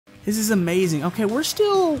This is amazing. Okay, we're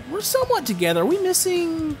somewhat together. Are we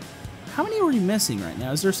missing? How many are we missing right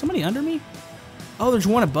now? Is there somebody under me? Oh, there's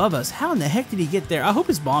one above us. How in the heck did he get there? I hope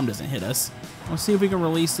his bomb doesn't hit us. Let's see if we can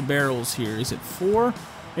release the barrels here. Is it 4?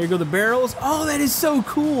 There go the barrels. Oh, that is so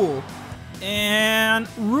cool. And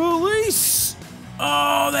release.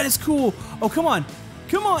 Oh, that is cool. Oh, come on.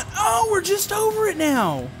 Come on. Oh, we're just over it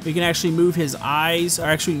now. We can actually move his eyes, or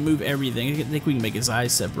actually move everything. I think we can make his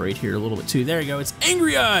eyes separate here a little bit too. There you go. It's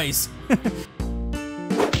angry eyes.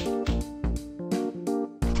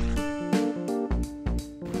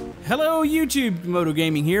 Hello, YouTube. Camodo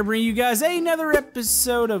Gaming here, bringing you guys another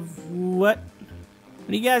episode of what? What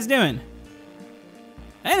are you guys doing?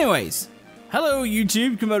 Anyways, hello,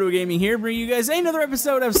 YouTube. Camodo Gaming here, bringing you guys another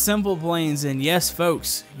episode of Simple Planes. And yes,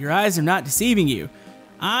 folks, your eyes are not deceiving you.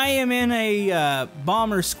 I am in a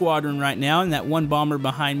bomber squadron right now, and that one bomber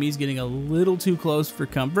behind me is getting a little too close for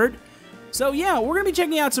comfort. So yeah, we're going to be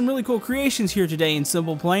checking out some really cool creations here today in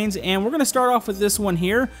Simple Planes, and we're going to start off with this one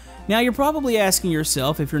here. Now, you're probably asking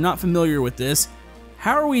yourself, if you're not familiar with this,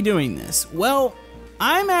 how are we doing this? Well,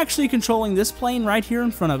 I'm actually controlling this plane right here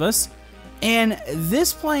in front of us, and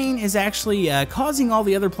this plane is actually causing all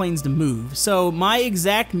the other planes to move. So my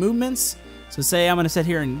exact movements, so say I'm going to sit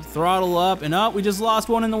here and throttle up, and oh, we just lost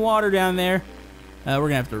one in the water down there. We're going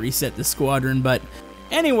to have to reset the squadron, but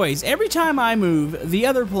anyways, every time I move, the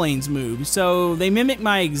other planes move. So they mimic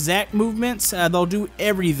my exact movements. They'll do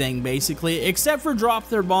everything, basically, except for drop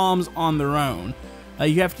their bombs on their own.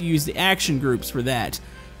 You have to use the action groups for that.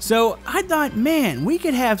 So I thought, man, we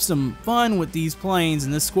could have some fun with these planes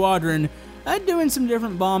in this squadron, doing some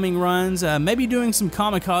different bombing runs, maybe doing some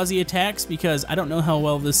kamikaze attacks, because I don't know how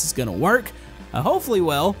well this is going to work. Hopefully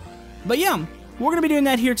well. But yeah, we're going to be doing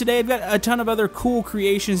that here today. I've got a ton of other cool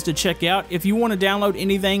creations to check out. If you want to download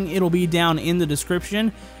anything, it'll be down in the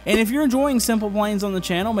description. And if you're enjoying Simple Planes on the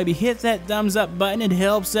channel, maybe hit that thumbs up button. It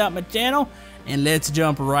helps out my channel. And let's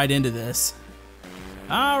jump right into this.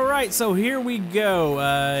 Alright, so here we go.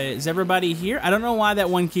 Is everybody here? I don't know why that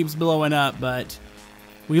one keeps blowing up, but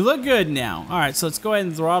we look good now. Alright, so let's go ahead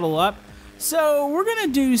and throttle up. So we're going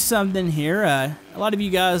to do something here. A lot of you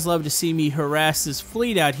guys love to see me harass this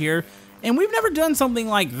fleet out here. And we've never done something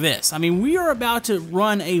like this. I mean, we are about to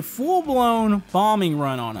run a full-blown bombing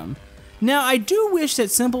run on them. Now, I do wish that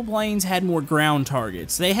Simple Planes had more ground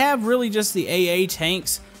targets. They have really just the AA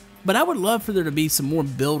tanks, but I would love for there to be some more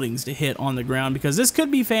buildings to hit on the ground, because this could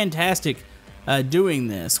be fantastic doing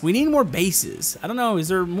this. We need more bases. I don't know, is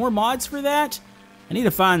there more mods for that? I need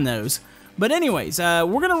to find those. But anyways, we're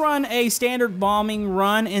going to run a standard bombing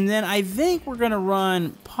run, and then I think we're going to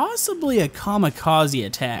run possibly a kamikaze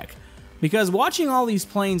attack, because watching all these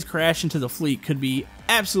planes crash into the fleet could be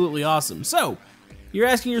absolutely awesome. So, you're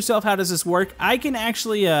asking yourself, how does this work? I can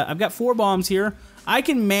actually, I've got 4 bombs here. I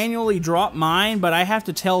can manually drop mine, but I have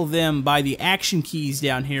to tell them by the action keys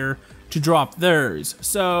down here to drop theirs.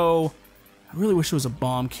 So, I really wish there was a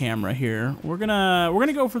bomb camera here. We're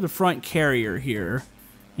gonna go for the front carrier here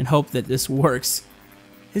and hope that this works.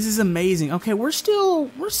 This is amazing. Okay, we're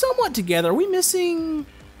somewhat together. Are we missing?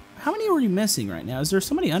 How many are we missing right now? Is there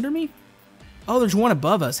somebody under me? Oh, there's one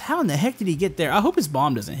above us. How in the heck did he get there? I hope his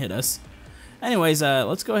bomb doesn't hit us. Anyways,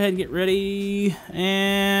 let's go ahead and get ready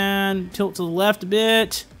and tilt to the left a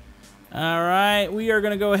bit. Alright, we are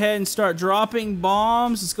going to go ahead and start dropping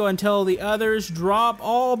bombs. Let's go ahead and tell the others, drop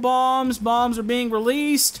all bombs. Bombs are being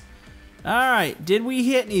released. Alright, did we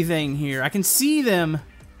hit anything here? I can see them.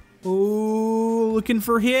 Oh, looking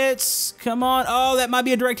for hits. Come on. Oh, that might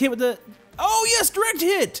be a direct hit with the... Oh, yes, direct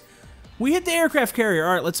hit. We hit the aircraft carrier.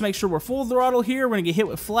 All right, let's make sure we're full throttle here. We're going to get hit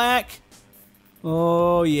with flak.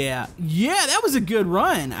 Oh, yeah. Yeah, that was a good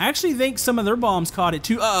run. I actually think some of their bombs caught it,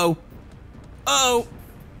 too. Uh-oh. Uh-oh.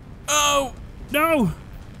 Oh, no.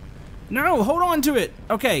 No, hold on to it.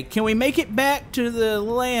 Okay, can we make it back to the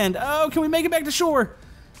land? Oh, can we make it back to shore?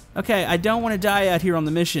 Okay, I don't want to die out here on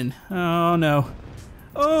the mission. Oh, no.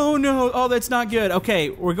 Oh, no. Oh, that's not good. Okay,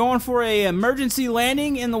 we're going for a emergency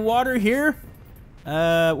landing in the water here.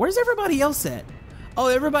 Where's everybody else at? Oh,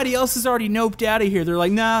 everybody else is already noped out of here. They're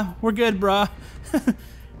like, nah, we're good, bruh.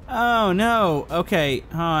 Oh, no. Okay,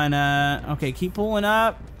 on, okay, keep pulling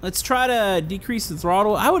up. Let's try to decrease the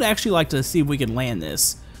throttle. I would actually like to see if we can land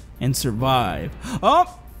this and survive.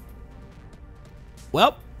 Oh!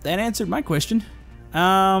 Well, that answered my question.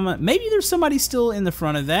 Maybe there's somebody still in the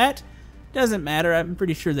front of that. Doesn't matter. I'm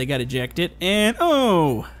pretty sure they got ejected. And,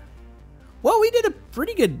 oh! Well, we did a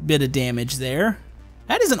pretty good bit of damage there.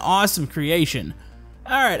 That is an awesome creation.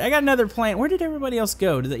 Alright, I got another plane. Where did everybody else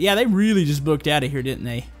go? Yeah, they really just booked out of here, didn't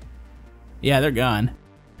they? Yeah, they're gone.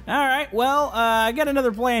 Alright, well, I got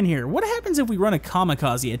another plan here. What happens if we run a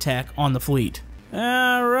kamikaze attack on the fleet?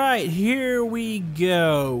 Alright, here we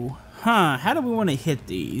go. How do we want to hit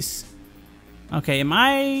these? Okay,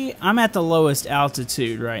 I'm at the lowest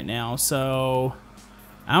altitude right now, so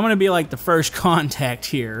I'm gonna be like the first contact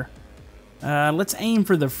here. Let's aim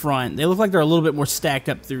for the front. They look like they're a little bit more stacked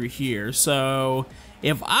up through here, so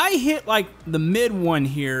if I hit like the mid one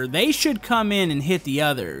here, they should come in and hit the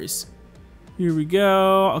others. Here we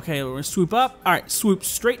go. Okay, we're gonna swoop up. Alright, swoop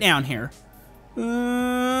straight down here.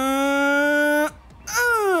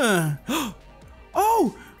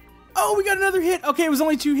 Oh, we got another hit. Okay, it was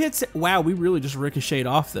only 2 hits. Wow, we really just ricocheted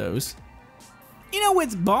off those. You know,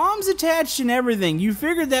 with bombs attached and everything, you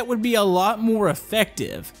figured that would be a lot more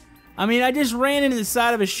effective. I mean, I just ran into the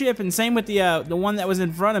side of a ship, and same with the one that was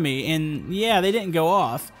in front of me, and yeah, they didn't go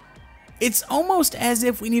off. It's almost as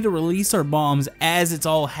if we need to release our bombs as it's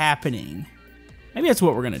all happening. Maybe that's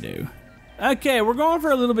what we're gonna do. Okay, we're going for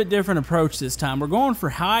a little bit different approach this time. We're going for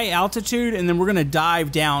high altitude, and then we're gonna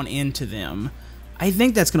dive down into them. I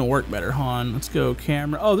think that's gonna work better, hon. Let's go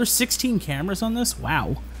camera. Oh, there's 16 cameras on this?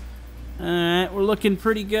 Wow. Alright, we're looking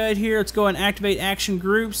pretty good here. Let's go and activate action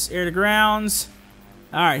groups, air to grounds.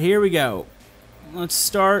 Alright, here we go. Let's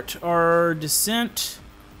start our descent.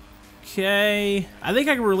 Okay. I think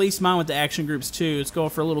I can release mine with the action groups too. Let's go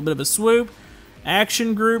for a little bit of a swoop.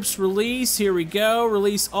 Action groups release. Here we go.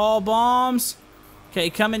 Release all bombs.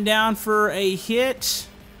 Okay, coming down for a hit.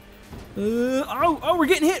 Oh, we're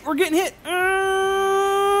getting hit. We're getting hit.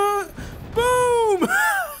 Boom!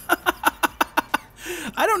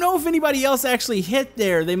 I don't know if anybody else actually hit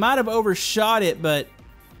there. They might have overshot it, but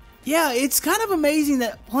yeah, it's kind of amazing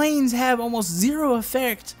that planes have almost zero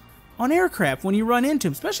effect on aircraft when you run into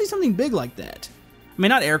them, especially something big like that. I mean,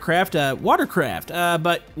 not aircraft, watercraft,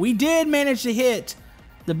 but we did manage to hit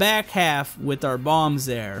the back half with our bombs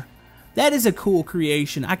there. That is a cool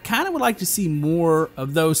creation. I kind of would like to see more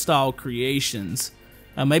of those style creations.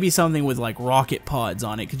 Maybe something with like rocket pods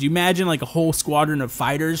on it. Could you imagine like a whole squadron of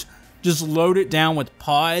fighters just load it down with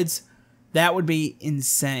pods? That would be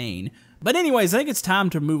insane. But anyways, I think it's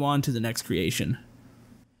time to move on to the next creation.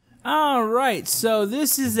 Alright, so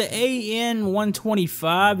this is the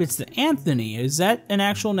AN-125. It's the Anthony. Is that an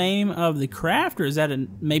actual name of the craft, or is that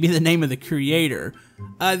maybe the name of the creator?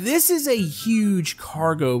 This is a huge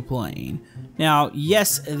cargo plane. Now,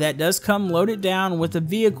 yes, that does come loaded down with a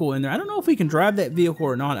vehicle in there. I don't know if we can drive that vehicle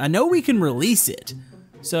or not. I know we can release it.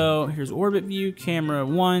 So, here's orbit view, camera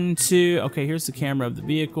 1, 2. Okay, here's the camera of the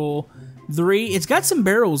vehicle. 3. It's got some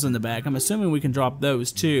barrels in the back. I'm assuming we can drop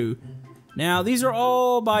those too. Now, these are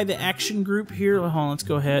all by the action group here. Hold on, let's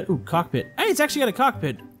go ahead. Ooh, cockpit. Hey, it's actually got a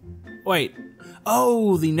cockpit. Wait.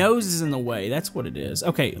 Oh, the nose is in the way. That's what it is.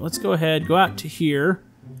 Okay, let's go ahead. Go out to here.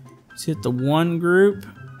 Let's hit the 1 group.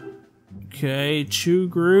 Okay, 2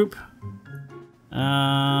 group.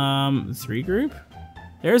 3 group.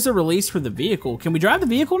 There's a release for the vehicle. Can we drive the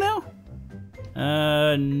vehicle now?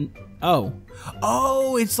 Oh.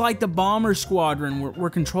 Oh, it's like the bomber squadron. We're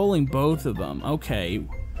controlling both of them. Okay.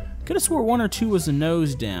 Could have swore 1 or 2 was the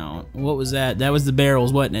nose down. What was that? That was the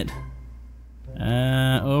barrels, wasn't it?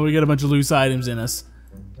 Oh, we got a bunch of loose items in us.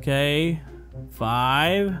 Okay.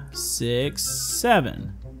 5, 6,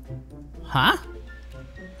 7. Huh?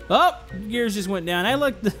 Oh, gears just went down. Hey,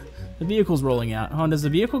 look, the vehicle's rolling out. Oh, does the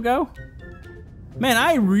vehicle go? Man,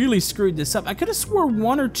 I really screwed this up. I could have swore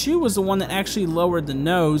 1 or 2 was the one that actually lowered the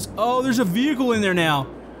nose. Oh, there's a vehicle in there now.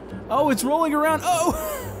 Oh, it's rolling around.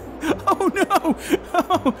 Oh! Oh no!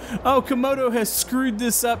 Oh, Camodo has screwed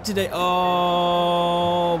this up today.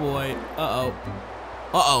 Oh boy.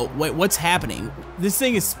 Uh-oh. Wait, what's happening? This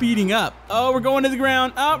thing is speeding up. Oh, we're going to the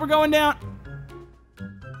ground. Oh, we're going down.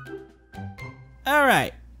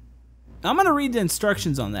 Alright. I'm gonna read the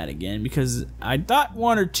instructions on that again because I thought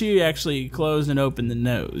 1 or 2 actually closed and opened the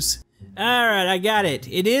nose. Alright, I got it.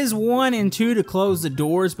 It is 1 and 2 to close the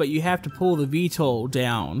doors, but you have to pull the VTOL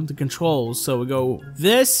down, the controls. So we go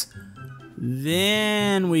this,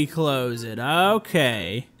 then we close it.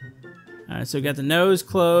 Okay. Alright, so we got the nose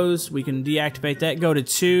closed. We can deactivate that, go to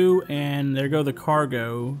 2, and there go the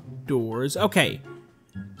cargo doors. Okay.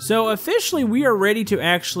 So officially we are ready to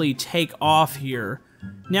actually take off here.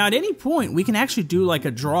 Now at any point we can actually do like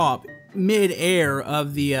a drop mid-air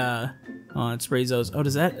of the oh, let's raise those. Oh,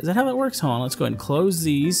 is that how that works? Hold on, let's go ahead and close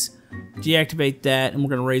these, deactivate that, and we're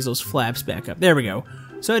gonna raise those flaps back up. There we go.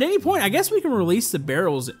 So at any point, I guess we can release the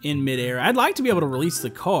barrels in midair. I'd like to be able to release the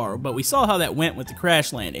car, but we saw how that went with the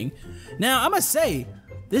crash landing. Now, I must say,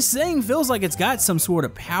 this thing feels like it's got some sort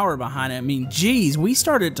of power behind it. I mean, geez, we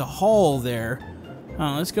started to haul there.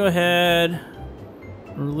 Let's go ahead,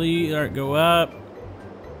 release, all right, go up.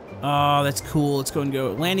 Oh, that's cool. Let's go and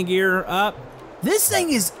go landing gear up. This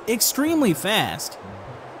thing is extremely fast.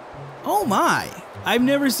 Oh my. I've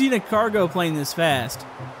never seen a cargo plane this fast.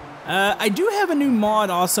 I do have a new mod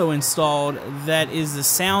also installed that is the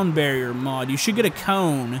sound barrier mod. You should get a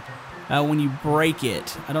cone when you break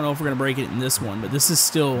it. I don't know if we're gonna break it in this one, but this is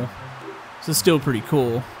still pretty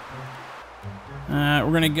cool.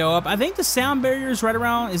 We're gonna go up. I think the sound barrier is right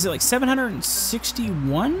around, is it like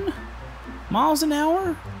 761 miles an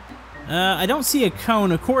hour? I don't see a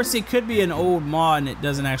cone. Of course, it could be an old mod and it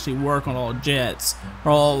doesn't actually work on all jets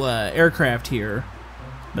or all aircraft here.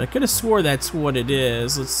 But I could have swore that's what it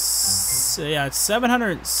is. Let's see, yeah, it's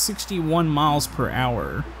 761 miles per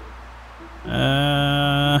hour.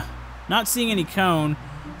 Not seeing any cone.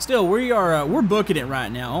 Still, we're booking it right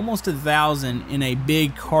now. Almost 1,000 in a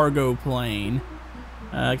big cargo plane.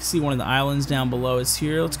 I can see one of the islands down below us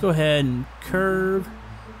here. Let's go ahead and curve.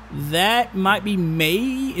 That might be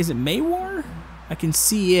is it Maywar? I can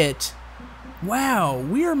see it. Wow,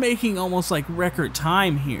 we are making almost like record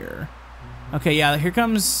time here. Okay, yeah, here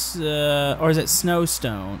comes, or is it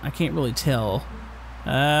Snowstone? I can't really tell.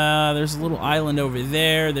 There's a little island over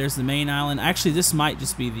there. There's the main island. Actually, this might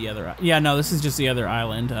just be the other. Yeah, no, this is just the other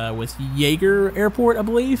island with Jaeger Airport, I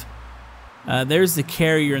believe. There's the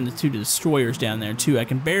carrier and the 2 destroyers down there too. You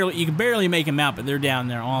can barely make them out, but they're down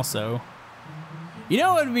there also. You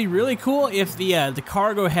know, it would be really cool if the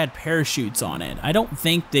cargo had parachutes on it. I don't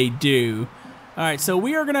think they do. All right, so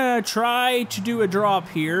we are gonna try to do a drop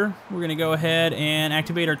here. We're gonna go ahead and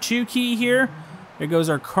activate our 2 key here. There goes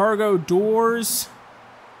our cargo doors.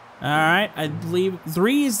 All right, I believe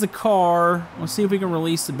 3 is the car. Let's see if we can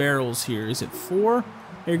release the barrels here. Is it 4?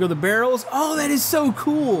 There go the barrels. Oh, that is so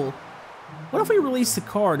cool. What if we release the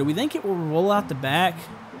car? Do we think it will roll out the back?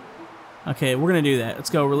 Okay, we're gonna do that. Let's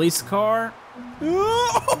go release the car.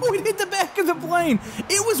 Oh, it hit the back of the plane.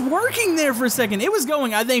 It was working there for a second. It was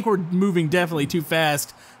going. I think we're moving definitely too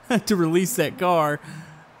fast to release that car.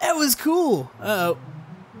 That was cool. Uh-oh.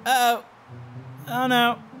 Uh-oh. Oh,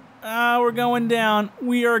 no. We're going down.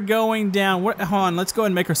 We are going down. Hold on. Let's go ahead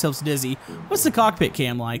and make ourselves dizzy. What's the cockpit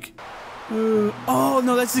cam like? Oh,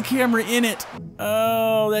 no. That's the camera in it.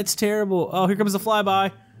 Oh, that's terrible. Oh, here comes the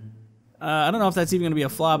flyby. I don't know if that's even going to be a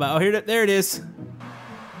flyby. Oh, there it is.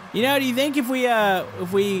 You know, do you think if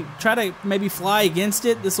we try to maybe fly against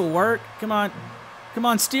it, this will work? Come on. Come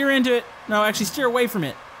on, steer into it. No, actually steer away from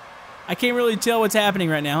it. I can't really tell what's happening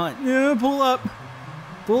right now. Yeah, pull up.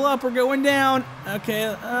 Pull up, we're going down.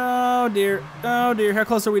 Okay, oh dear. Oh dear, how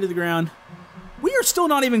close are we to the ground? We are still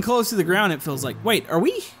not even close to the ground, it feels like. Wait, are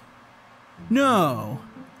we? No.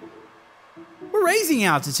 We're raising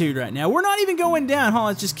altitude right now. We're not even going down. Hold on,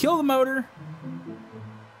 let's just kill the motor.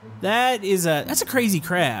 That's a crazy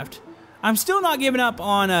craft. I'm still not giving up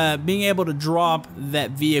on being able to drop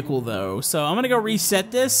that vehicle though. So I'm gonna go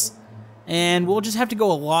reset this and we'll just have to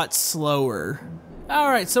go a lot slower. All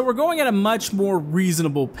right, so we're going at a much more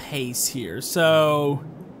reasonable pace here. So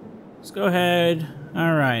let's go ahead.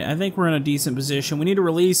 All right, I think we're in a decent position. We need to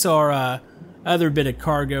release our other bit of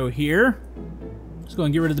cargo here. Let's go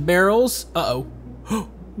and get rid of the barrels. Uh-oh.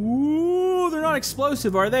 Ooh, they're not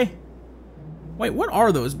explosive, are they? Wait, what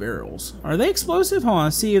are those barrels? Are they explosive? Hold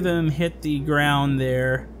on, see them hit the ground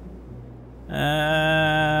there.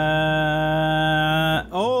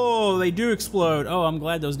 Oh, they do explode. Oh, I'm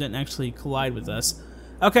glad those didn't actually collide with us.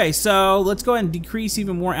 Okay, so let's go ahead and decrease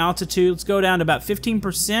even more altitude. Let's go down to about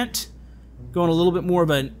 15%. Going a little bit more of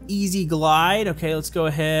an easy glide. Okay, let's go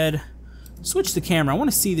ahead. Switch the camera. I want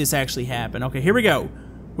to see this actually happen. Okay, here we go.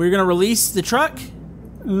 We're going to release the truck.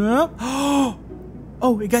 Oh,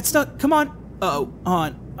 it got stuck. Come on. Uh-oh,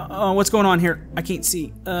 on. What's going on here? I can't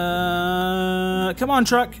see. Come on,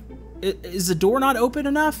 truck. Is the door not open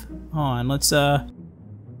enough? Hold on, let's,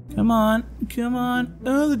 come on.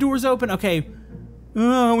 Oh, the door's open. Okay.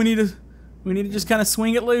 Oh, we need to just kind of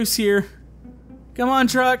swing it loose here. Come on,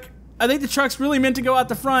 truck. I think the truck's really meant to go out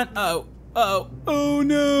the front. Oh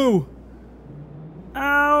no.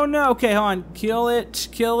 Oh no. Okay, hold on. Kill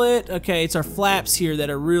it. Okay, it's our flaps here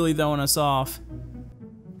that are really throwing us off.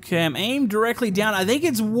 Okay, I'm aimed directly down. I think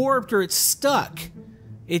it's warped or it's stuck.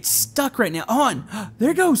 It's stuck right now. On. There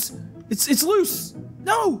it goes. It's loose.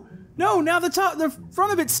 No. Now the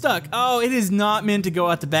front of it's stuck. Oh, it is not meant to go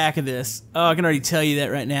out the back of this. Oh, I can already tell you that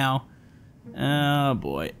right now. Oh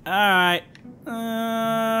boy. All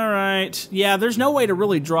right. Yeah, there's no way to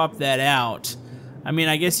really drop that out. I mean,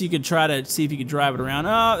 I guess you could try to see if you could drive it around.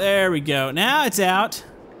 Oh, there we go. Now it's out.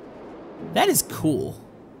 That is cool.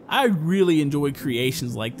 I really enjoy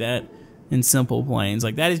creations like that in simple planes.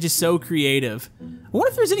 Like, that is just so creative. I wonder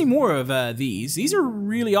if there's any more of these. These are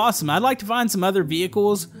really awesome. I'd like to find some other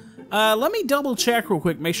vehicles Let me double check real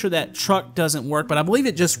quick, make sure that truck doesn't work, but I believe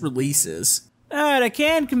it just releases. Alright, I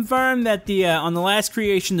can confirm that on the last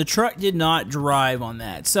creation, the truck did not drive on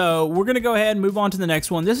that. So we're gonna go ahead and move on to the next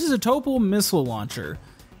one. This is a Topol missile launcher.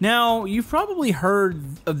 Now, you've probably heard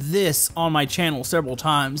of this on my channel several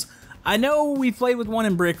times. I know we've played with one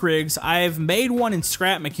in Brick Rigs. I've made one in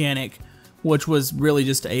Scrap Mechanic, which was really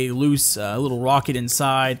just a loose little rocket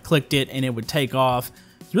inside, clicked it, and it would take off.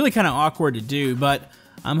 It's really kind of awkward to do, but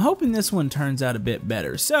I'm hoping this one turns out a bit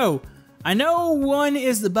better. So, I know one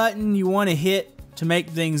is the button you want to hit to make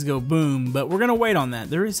things go boom, but we're going to wait on that.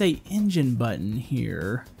 There is a engine button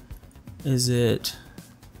here. Is it?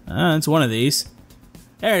 It's one of these.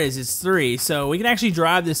 There it is, it's 3. So we can actually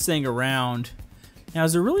drive this thing around. Now,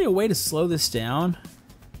 is there really a way to slow this down?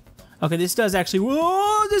 Okay, this does actually,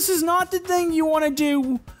 whoa, this is not the thing you want to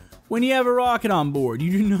do when you have a rocket on board.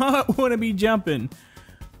 You do not want to be jumping.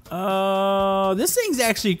 This thing's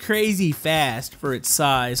actually crazy fast for its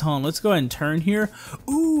size. Hold on, let's go ahead and turn here.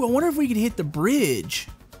 Ooh, I wonder if we could hit the bridge.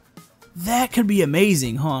 That could be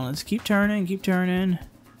amazing. Hold on, let's keep turning, keep turning.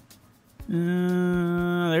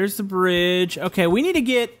 There's the bridge. Okay, we need to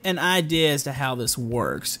get an idea as to how this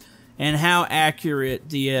works and how accurate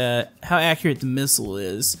the missile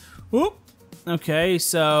is. Whoop. Okay,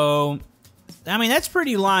 so I mean that's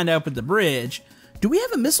pretty lined up with the bridge. Do we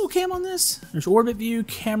have a missile cam on this? There's orbit view,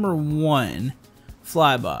 camera 1,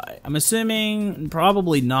 flyby. I'm assuming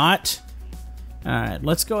probably not. All right,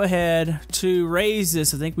 let's go ahead to raise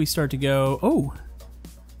this. I think we start to go. Oh,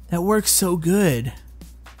 that works so good.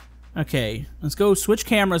 Okay, let's go switch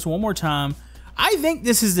cameras one more time. I think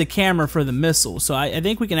this is the camera for the missile, so I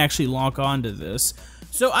think we can actually lock onto this.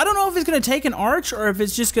 So I don't know if it's going to take an arch or if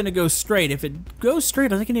it's just going to go straight. If it goes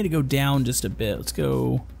straight, I think I need to go down just a bit. Let's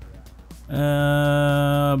go,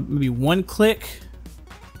 maybe 1 click.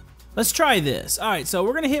 Let's try this. All right, so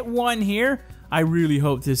we're going to hit 1 here. I really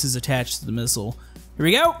hope this is attached to the missile. Here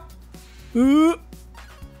we go. Ooh.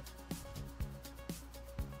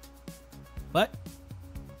 What?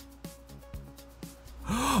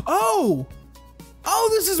 Oh! Oh,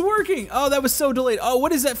 this is working! Oh, that was so delayed. Oh,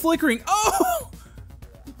 what is that flickering? Oh!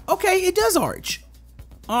 Okay, it does arch.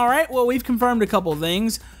 Alright, well, we've confirmed a couple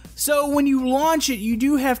things. So when you launch it, you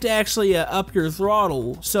do have to actually up your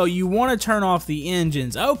throttle. So you want to turn off the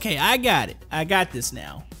engines. Okay, I got it. I got this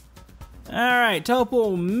now. Alright,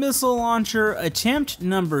 Topol missile launcher attempt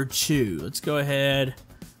number 2. Let's go ahead.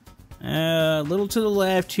 A little to the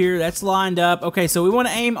left here. That's lined up. Okay, so we want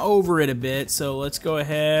to aim over it a bit. So let's go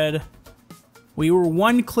ahead. We were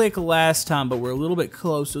 1 click last time, but we're a little bit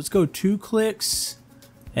close. So let's go 2 clicks.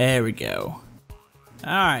 There we go.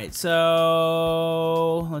 Alright,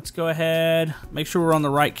 so let's go ahead. Make sure we're on the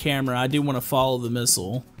right camera. I do want to follow the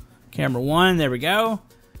missile. Camera 1, there we go.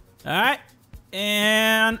 Alright,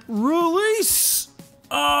 and release!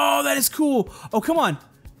 Oh, that is cool. Oh, come on.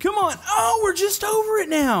 Come on. Oh, we're just over it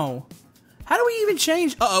now. How do we even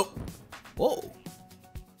change? Uh-oh. Whoa.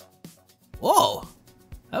 Whoa.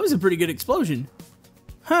 That was a pretty good explosion.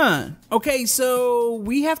 Huh. Okay, so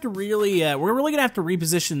we have to really, we're really gonna have to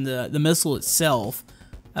reposition the missile itself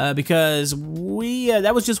because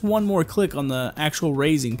that was just 1 more click on the actual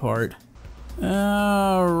raising part.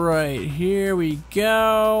 All right, here we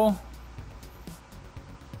go.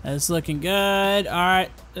 That's looking good. All right.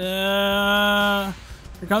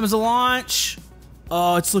 Here comes the launch.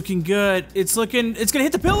 Oh, it's looking good. It's gonna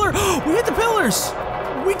hit the pillar. We hit the pillars.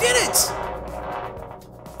 We did it.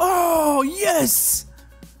 Oh, yes.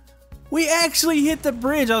 We actually hit the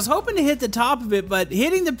bridge. I was hoping to hit the top of it, but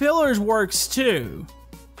hitting the pillars works too.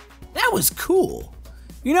 That was cool.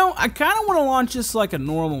 You know, I kind of want to launch this like a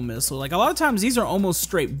normal missile. Like a lot of times these are almost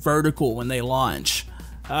straight vertical when they launch.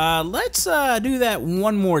 Let's do that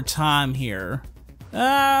 1 more time here.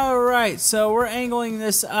 Alright, so we're angling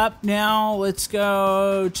this up now. Let's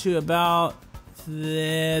go to about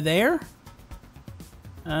there.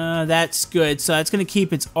 That's good. So that's going to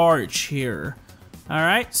keep its arch here.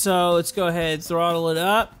 Alright, so let's go ahead, throttle it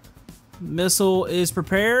up. Missile is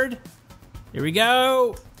prepared. Here we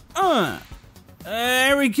go.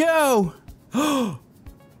 There we go. Oh,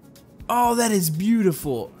 that is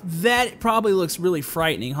beautiful. That probably looks really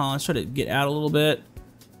frightening, huh? Let's try to get out a little bit.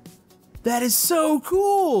 That is so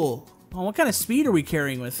cool. Oh, what kind of speed are we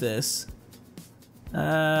carrying with this?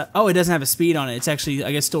 Oh, it doesn't have a speed on it. It's actually,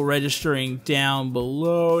 I guess, still registering down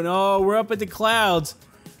below. No, we're up at the clouds.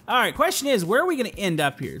 All right, question is, where are we going to end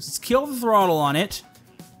up here? Let's kill the throttle on it.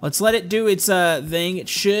 Let's let it do its thing.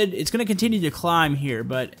 It's going to continue to climb here,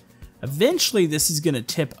 but eventually this is going to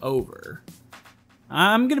tip over.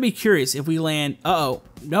 I'm going to be curious if we land... Uh-oh.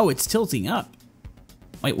 No, it's tilting up.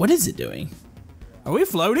 Wait, what is it doing? Are we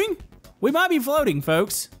floating? We might be floating,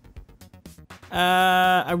 folks.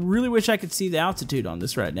 I really wish I could see the altitude on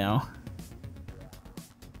this right now.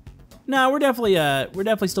 No, we're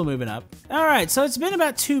definitely still moving up. All right, so it's been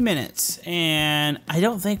about 2 minutes, and I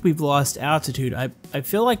don't think we've lost altitude. I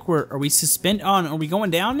feel like are we suspended on? Are we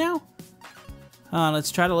going down now?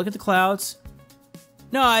 Let's try to look at the clouds.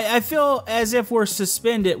 No, I feel as if we're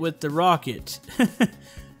suspended with the rocket.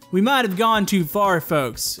 We might have gone too far,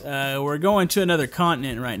 folks. We're going to another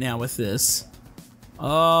continent right now with this.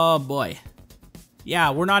 Oh boy.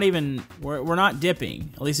 Yeah, we're not dipping.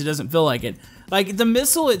 At least it doesn't feel like it. Like, the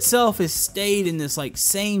missile itself has stayed in this, like,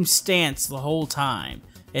 same stance the whole time.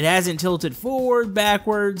 It hasn't tilted forward,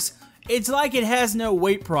 backwards. It's like it has no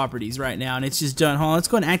weight properties right now, and it's just done. Hold on, let's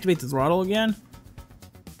go and activate the throttle again.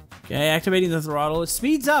 Okay, activating the throttle. It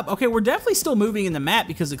speeds up. Okay, we're definitely still moving in the map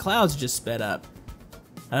because the clouds just sped up.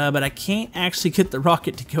 But I can't actually get the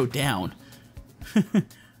rocket to go down.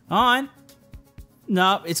 On.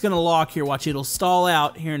 Nope, it's gonna lock here. Watch, it'll stall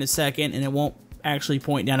out here in a second, and it won't actually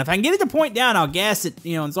point down. If I can get it to point down, I'll gas it,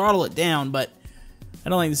 you know, and throttle it down, but I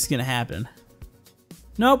don't think this is gonna happen.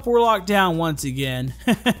 Nope, we're locked down once again.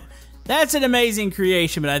 That's an amazing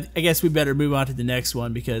creation, but I guess we better move on to the next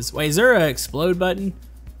one because, wait, is there an explode button?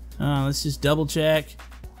 Let's just double check.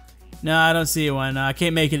 No, I don't see one. I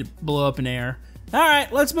can't make it blow up in air.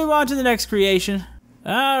 Alright, let's move on to the next creation.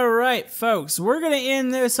 Alright, folks, we're gonna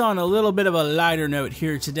end this on a little bit of a lighter note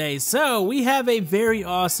here today. So, we have a very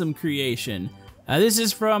awesome creation. This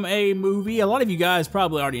is from a movie. A lot of you guys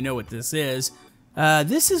probably already know what this is.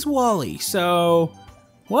 This is WALL-E. So,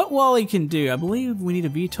 what WALL-E can do, I believe we need a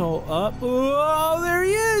VTOL up. Oh, there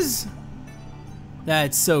he is!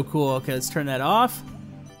 That's so cool. Okay, let's turn that off.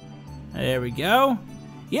 There we go.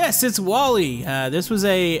 Yes, it's WALL-E. This was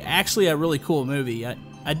actually a really cool movie.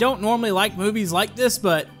 I don't normally like movies like this,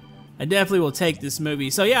 but I definitely will take this movie.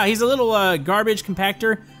 So yeah, he's a little garbage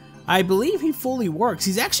compactor. I believe he fully works.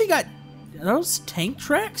 He's actually got those tank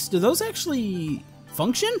tracks. Do those actually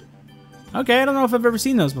function? Okay, I don't know if I've ever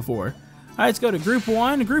seen those before. All right, let's go to Group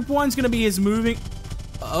 1. Group 1's gonna be his moving.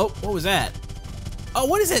 Oh, what was that? Oh,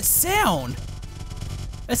 what is that sound?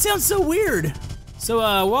 That sounds so weird. So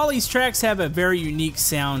WALL-E's tracks have a very unique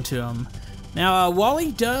sound to them. Now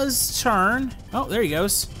WALL-E does turn. Oh, there he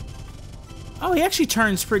goes. Oh, he actually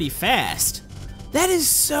turns pretty fast. That is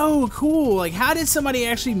so cool. Like, how did somebody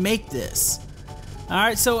actually make this? All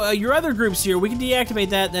right, so your other groups here, we can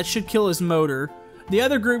deactivate that. That should kill his motor. The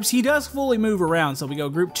other groups, he does fully move around. So we go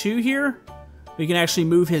Group 2 here. We can actually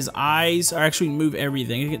move his eyes, or actually move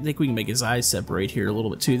everything. I think we can make his eyes separate here a little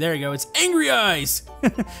bit too. There you go. It's Angry Eyes.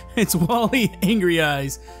 It's WALL-E Angry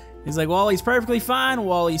Eyes. He's like, WALL-E's perfectly fine.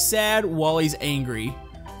 WALL-E's sad. WALL-E's angry.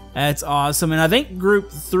 That's awesome. And I think Group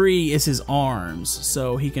 3 is his arms,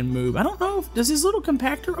 so he can move. I don't know if, does his little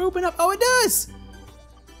compactor open up? Oh, it does.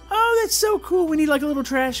 Oh, that's so cool. We need like a little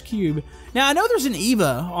trash cube. Now, I know there's an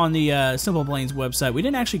EVA on the Simple Planes website. We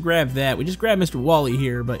didn't actually grab that. We just grabbed Mr. WALL-E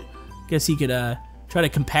here, but guess he could try to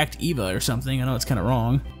compact EVA or something. I know it's kind of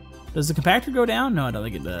wrong. Does the compactor go down? No, I don't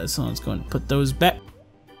think it does. So let's go and put those back.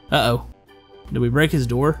 Uh-oh. Did we break his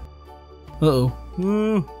door? Uh-oh.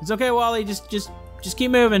 It's okay, WALL-E. Just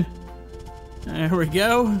keep moving. There we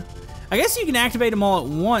go. I guess you can activate them all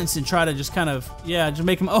at once and try to just kind of, yeah, just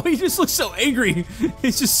make him. Oh, he just looks so angry.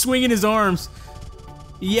 He's just swinging his arms.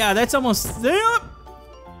 Yeah, that's almost.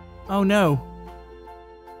 Oh no.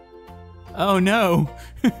 Oh no.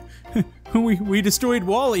 we destroyed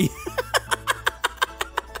WALL-E.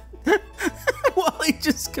 WALL-E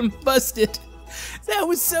just combusted. That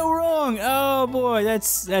was so wrong. Oh boy,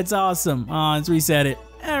 that's awesome. Let's reset it.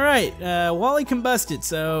 All right, WALL-E combusted.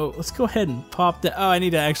 So let's go ahead and pop that. Oh, I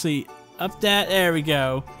need to actually up that. There we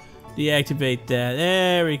go. Deactivate that.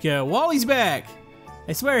 There we go. WALL-E's back.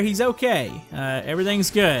 I swear he's okay.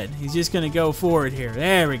 Everything's good. He's just gonna go forward here.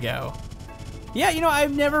 There we go. Yeah, you know,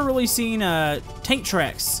 I've never really seen tank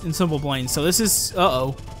tracks in Simple Planes, so this is,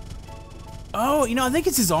 uh-oh. Oh, you know, I think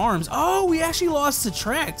it's his arms. Oh, we actually lost the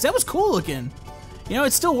tracks. That was cool looking. You know,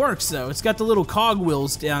 it still works, though. It's got the little cog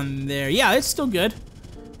wheels down there. Yeah, it's still good.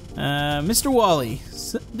 Mr. WALL-E.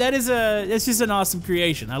 That's just an awesome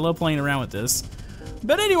creation. I love playing around with this.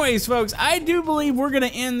 But anyways, folks, I do believe we're going to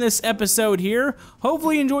end this episode here.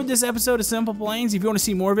 Hopefully you enjoyed this episode of Simple Planes. If you want to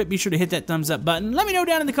see more of it, be sure to hit that thumbs up button. Let me know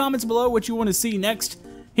down in the comments below what you want to see next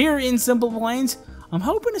here in Simple Planes. I'm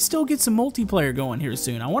hoping to still get some multiplayer going here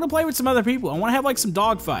soon. I want to play with some other people. I want to have like some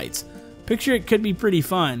dogfights. Picture it could be pretty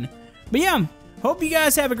fun. But yeah, hope you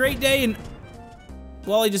guys have a great day, and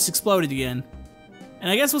WALL-E just exploded again. And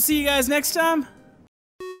I guess we'll see you guys next time.